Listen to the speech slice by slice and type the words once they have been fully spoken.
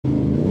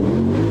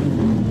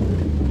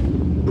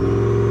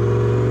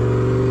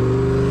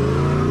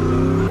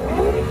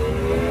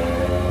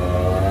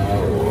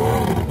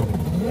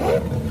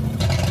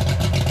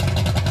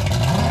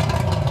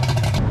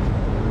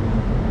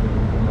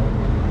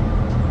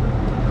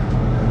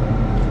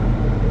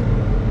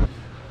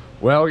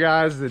Well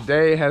guys, the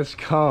day has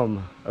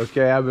come.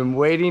 Okay, I've been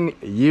waiting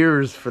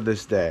years for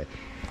this day.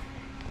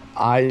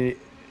 I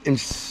am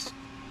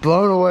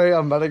blown away.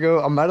 I'm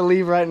about to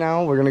leave right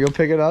now. We're gonna go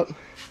pick it up.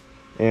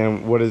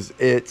 And what is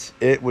it?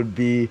 It would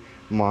be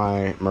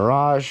my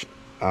Mirage.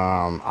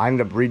 I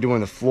ended up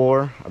redoing the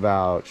floor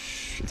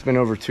it's been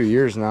over 2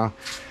 years now.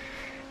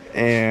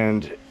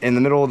 And in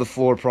the middle of the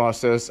floor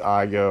process,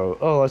 I go,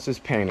 oh, let's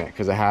just paint it.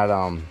 Cause I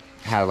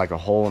had like a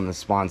hole in the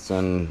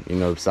sponson, you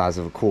know, size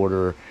of a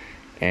quarter,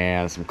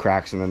 and some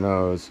cracks in the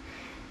nose.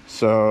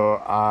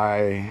 So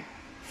I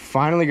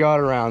finally got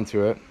around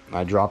to it.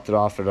 I dropped it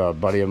off at a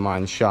buddy of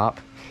mine's shop,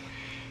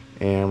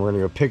 and we're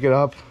gonna go pick it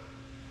up,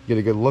 get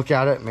a good look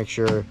at it, make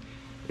sure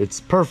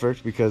it's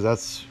perfect, because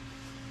that's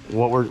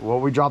what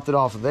we dropped it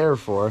off there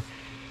for.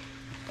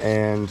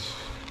 And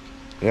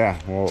yeah,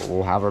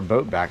 we'll have our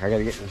boat back. I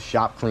gotta get the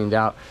shop cleaned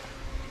out.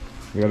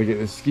 We gotta get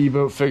the ski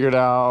boat figured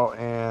out,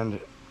 and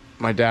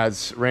my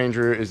dad's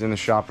Ranger is in the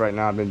shop right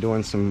now. I've been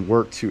doing some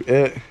work to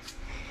it,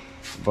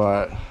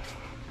 but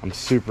I'm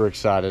super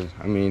excited.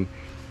 I mean,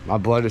 my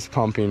blood is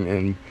pumping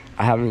and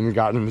I haven't even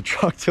gotten in the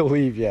truck to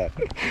leave yet.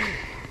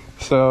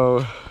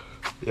 So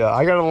yeah,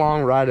 I got a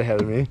long ride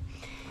ahead of me,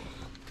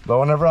 but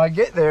whenever I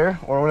get there,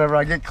 or whenever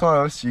I get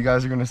close, you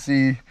guys are gonna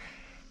see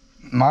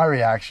my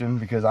reaction,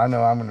 because I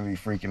know I'm gonna be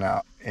freaking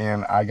out.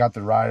 And I got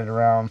to ride it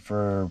around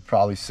for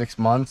probably 6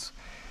 months,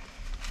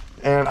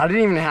 and I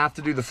didn't even have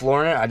to do the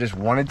floor in it. I just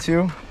wanted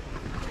to,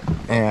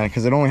 and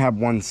because it only had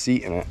one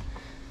seat in it.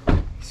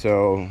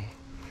 So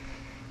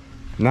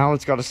now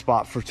it's got a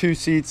spot for 2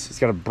 seats. It's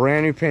got a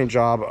brand new paint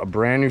job, a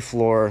brand new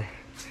floor,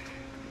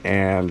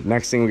 and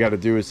next thing we got to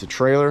do is the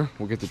trailer.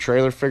 We'll get the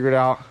trailer figured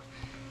out.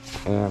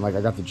 And like,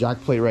 I got the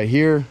jack plate right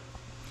here,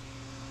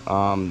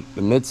 the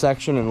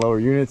midsection and lower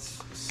units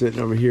sitting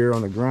over here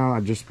on the ground.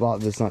 I just bought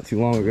this not too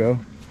long ago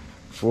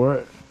for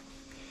it.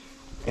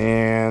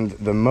 And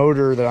the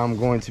motor that I'm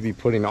going to be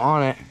putting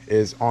on it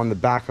is on the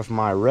back of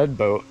my red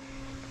boat.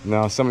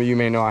 Now, some of you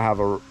may know I have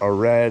a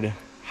red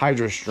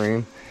Hydro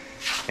Stream,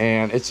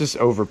 and it's just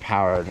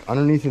overpowered.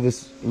 Underneath of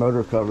this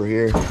motor cover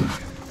here,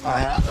 I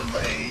have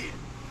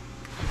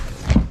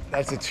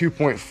that's a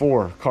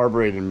 2.4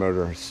 carbureted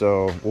motor.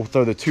 So we'll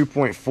throw the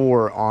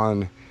 2.4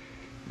 on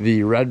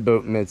the red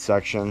boat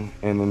midsection,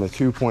 and then the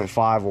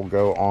 2.5 will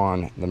go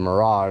on the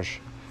Mirage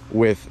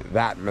with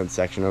that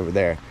midsection over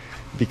there.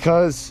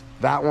 Because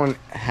that one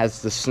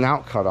has the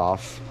snout cut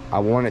off, I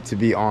want it to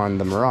be on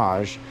the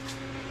Mirage,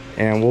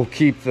 and we'll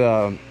keep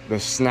the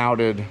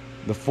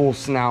full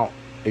snout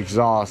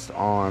exhaust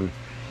on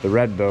the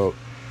red boat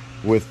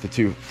with the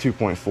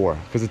 2.4,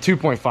 because the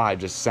 2.5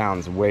 just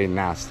sounds way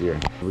nastier.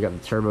 We got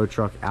the turbo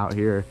truck out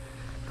here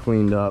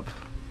cleaned up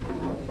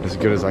as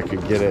good as I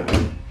could get it.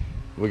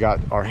 We got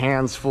our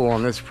hands full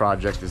on this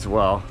project as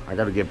well. I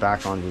got to get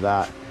back onto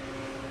that,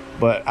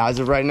 but as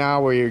of right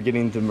now, we're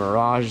getting the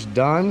Mirage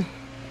done.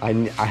 I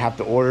have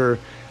to order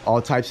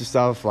all types of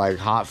stuff like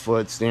hot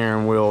foot,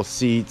 steering wheel,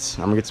 seats.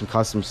 I'm gonna get some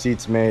custom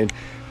seats made,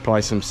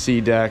 probably some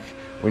C-deck.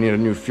 We need a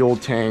new fuel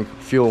tank,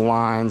 fuel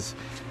lines,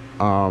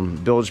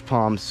 bilge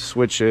pumps,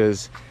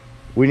 switches.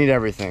 We need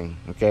everything,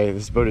 okay?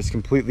 This boat is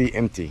completely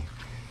empty.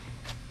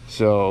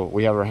 So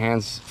we have our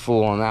hands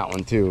full on that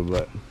one too,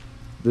 but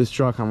this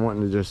truck, I'm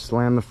wanting to just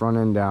slam the front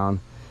end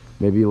down,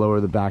 maybe lower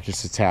the back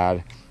just a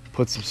tad,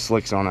 put some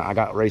slicks on it. I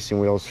got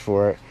racing wheels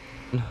for it.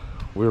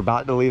 We're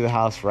about to leave the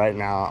house right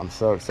now. I'm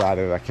so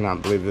excited. I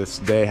cannot believe this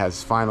day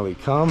has finally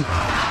come.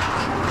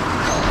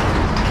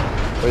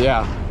 But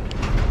yeah,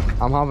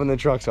 I'm hopping the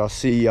truck, so I'll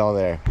see y'all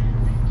there.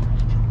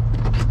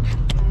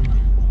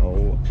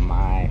 Oh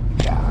my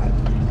God.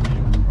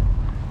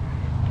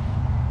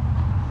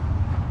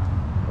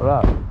 What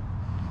up?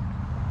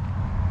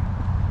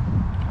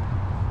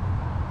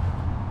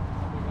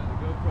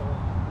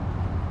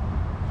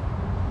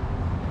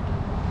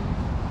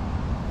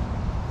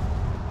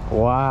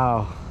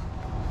 Wow.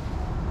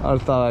 I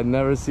thought I'd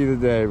never see the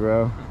day,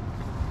 bro.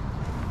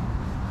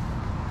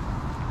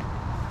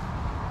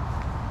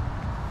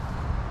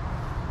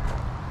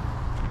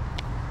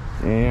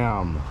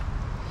 Damn.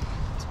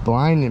 It's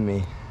blinding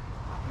me.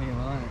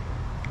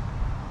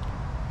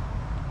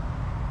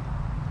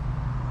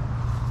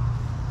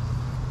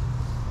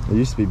 It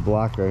used to be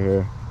black right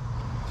here.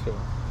 Sure.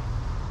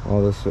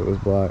 All this shit was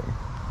black.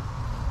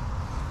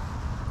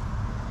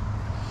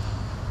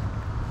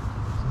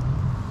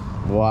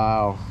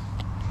 Wow.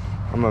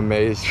 I'm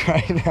amazed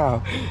right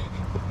now.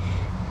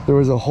 There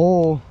was a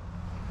hole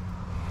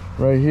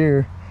right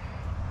here,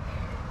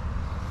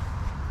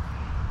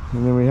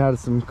 and then we had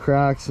some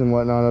cracks and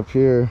whatnot up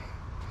here.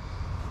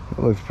 It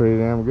looks pretty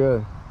damn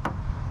good.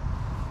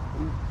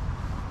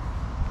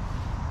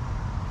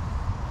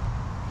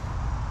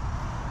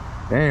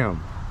 Damn.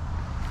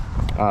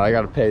 I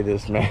gotta pay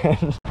this,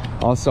 man.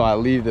 Also, I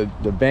leave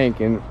the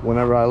bank, and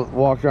whenever I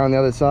walk around the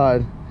other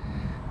side,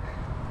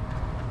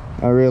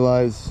 I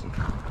realize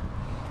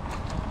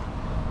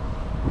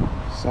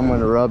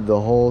someone rubbed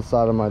the whole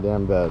side of my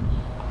damn bed.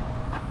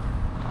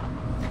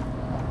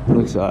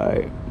 Looks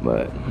alright,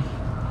 but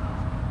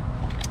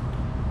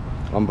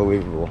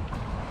unbelievable.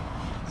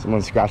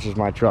 someone scratches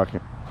my truck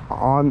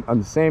on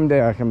the same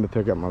day I come to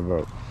pick up my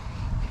boat.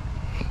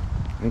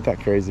 Ain't that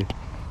crazy?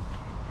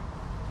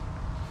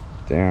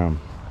 Damn.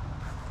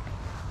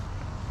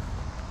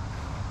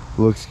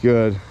 Looks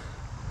good.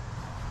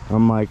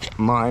 I'm like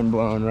mind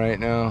blown right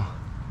now.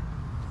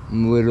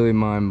 I'm literally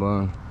mind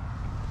blown.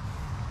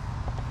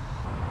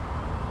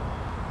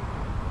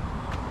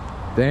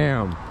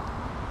 Damn.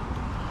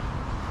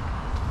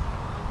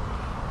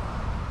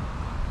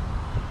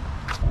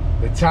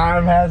 The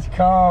time has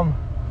come.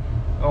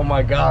 Oh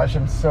my gosh,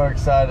 I'm so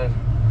excited.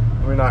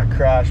 We're not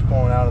crash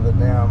pulling out of the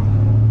dam.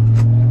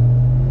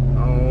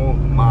 Oh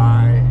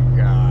my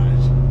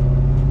gosh.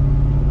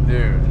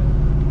 Dude.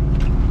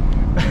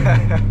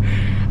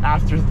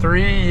 After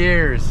 3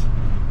 years,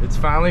 it's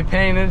finally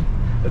painted.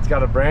 It's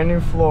got a brand new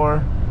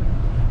floor.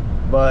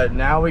 But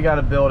now we got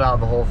to build out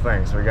the whole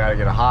thing. So we got to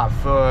get a hot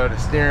foot, a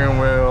steering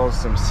wheel,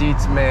 some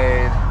seats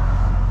made,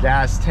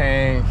 gas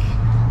tank.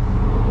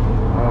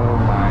 Oh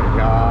my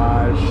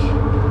gosh.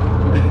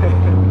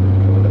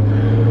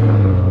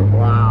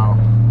 Wow.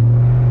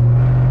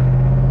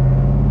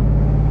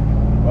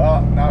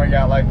 Well, now we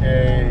got like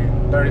a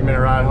 30-minute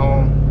ride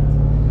home.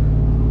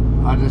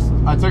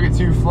 I took it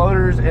to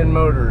Floaters and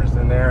Motors,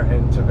 and they're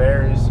in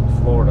Tavares,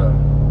 Florida.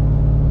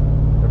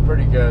 They're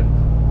pretty good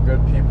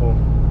people,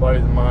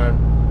 buddies of mine.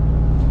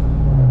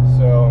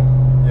 So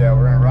yeah,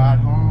 we're gonna ride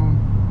home,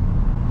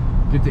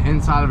 get the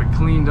inside of it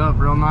cleaned up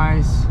real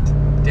nice.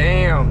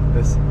 Damn,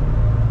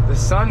 the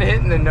sun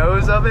hitting the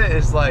nose of it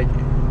is like,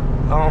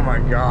 oh my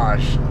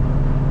gosh,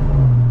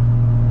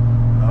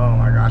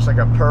 like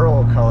a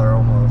pearl color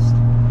almost.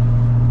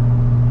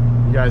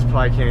 You guys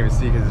probably can't even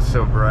see because it's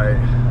so bright.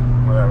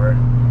 Whatever.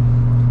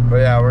 But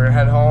yeah, we're gonna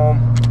head home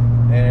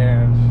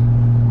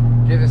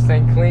and get this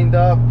thing cleaned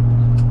up.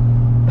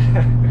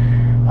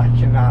 I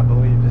cannot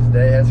believe this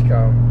day has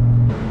come.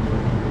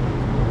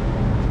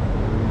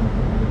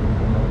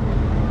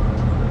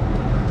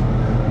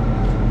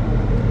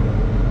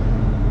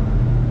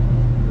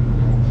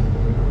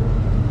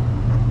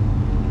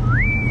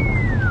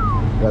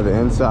 Got the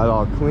inside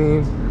all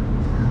clean.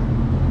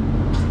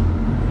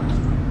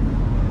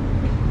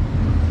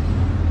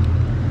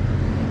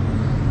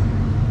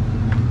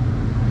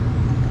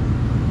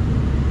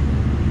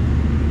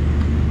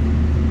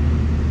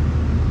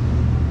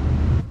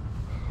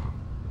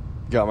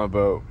 Got my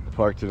boat,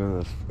 parked it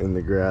in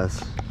the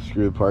grass.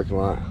 Screw the parking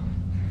lot.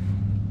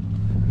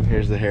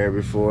 Here's the hair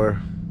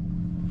before.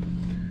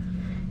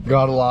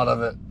 Got a lot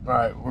of it. All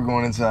right, we're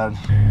going inside.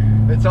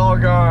 It's all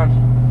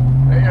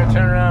gone. They're gonna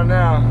turn around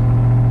now.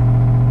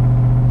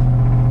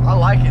 I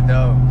like it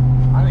though.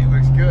 I think it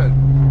looks good.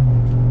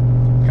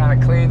 Kind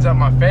of cleans up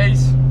my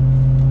face.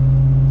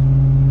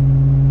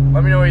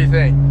 Let me know what you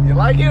think. You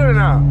like it or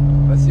not?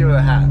 Let's see with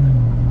a hat.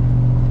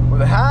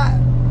 With a hat,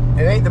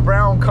 it ain't the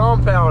brown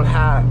compound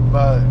hat,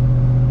 but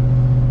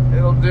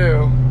it'll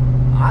do.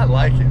 I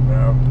like it,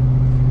 bro.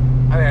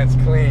 I think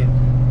it's clean.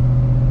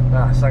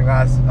 Nah,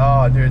 sunglasses.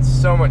 Oh, dude, it's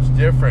so much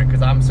different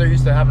because I'm so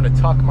used to having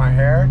to tuck my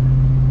hair.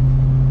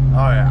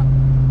 Oh, yeah.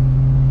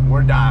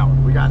 We're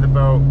dialed. We got the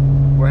boat.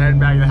 We're heading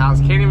back to the house.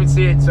 Can't even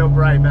see it. It's so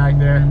bright back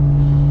there.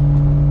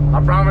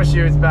 I promise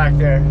you it's back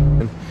there.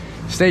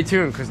 Stay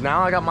tuned because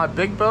now I got my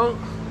big boat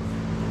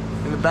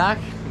in the back.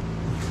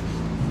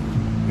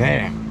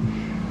 Man.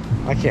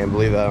 I can't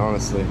believe that,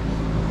 honestly.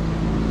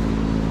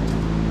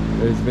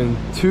 It's been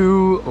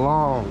too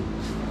long.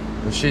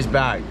 And she's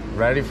back,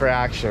 ready for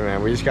action,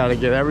 man. We just got to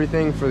get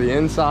everything for the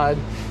inside,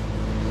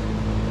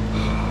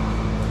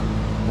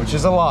 which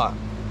is a lot.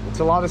 It's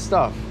a lot of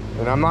stuff.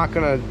 And I'm not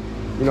gonna,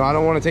 you know, I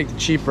don't want to take the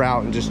cheap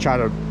route and just try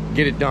to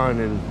get it done.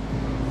 And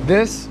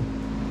this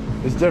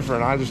is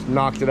different. I just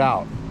knocked it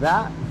out.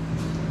 That,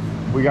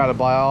 we got to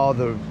buy all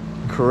the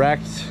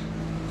correct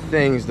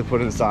things to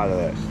put inside of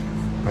it,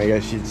 I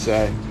guess you'd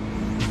say.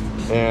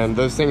 And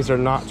those things are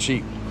not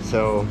cheap,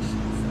 so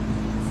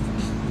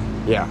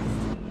yeah.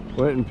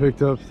 Went and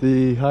picked up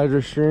the Hydro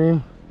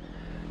Stream,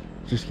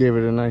 just gave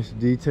it a nice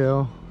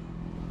detail.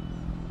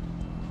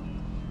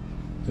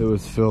 It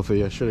was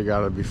filthy. I should have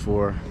got it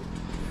before.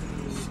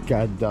 It's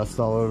got dust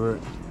all over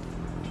it.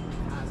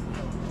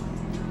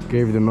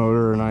 Gave the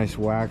motor a nice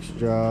wax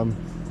job.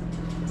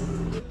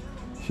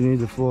 She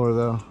needs a floor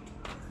though.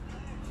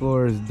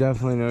 Floor is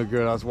definitely no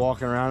good. I was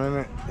walking around in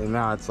it and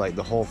now it's like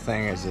the whole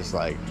thing is just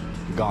like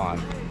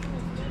gone.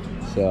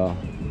 So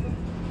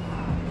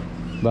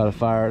about to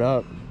fire it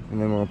up and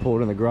then we're gonna pull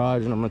it in the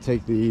garage, and I'm gonna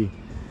take the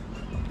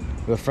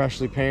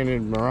freshly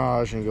painted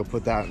Mirage and go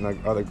put that in the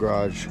other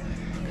garage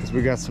because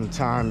we got some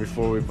time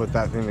before we put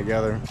that thing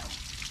together.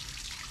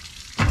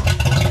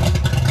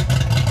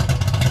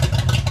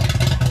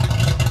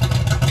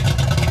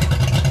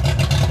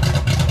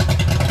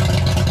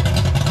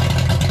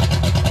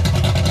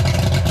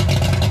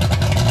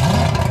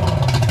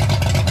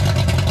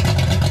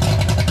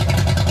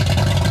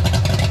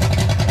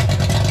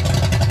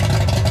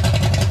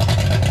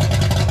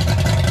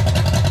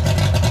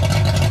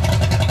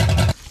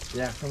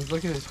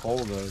 Look at this hole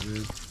though,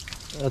 dude.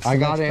 That's I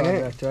got in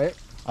project, it. Right?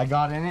 I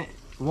got in it.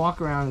 Walk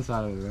around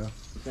inside of it, bro.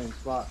 Same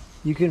spot.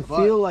 You can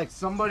But feel like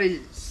somebody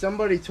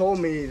told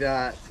me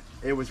that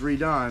it was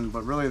redone,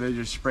 but really they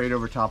just sprayed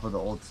over top of the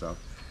old stuff,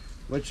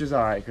 which is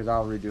all right because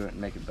I'll redo it and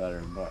make it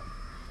better. But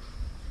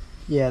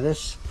yeah,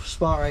 this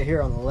spot right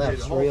here on the left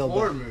is real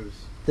bad. moves.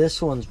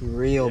 This one's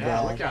real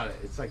bad. Look at it.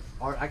 It's like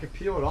I could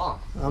peel it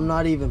off. I'm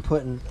not even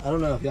putting. I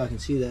don't know if y'all can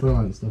see that.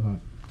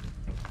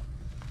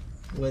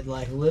 With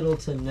like little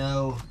to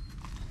no,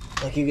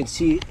 like you can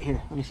see here.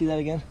 Let me see that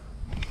again.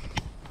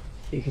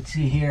 You can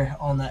see here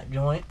on that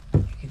joint.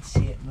 You can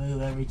see it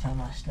move every time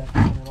I step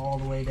it all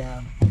the way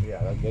down.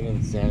 Yeah, they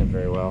didn't sand it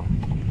very well.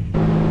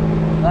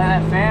 Look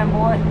at that fan,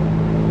 boy.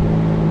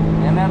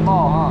 And that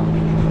ball, huh?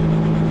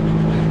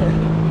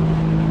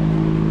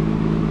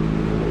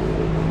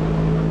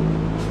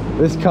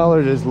 This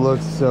color just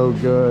looks so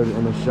good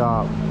in the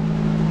shop.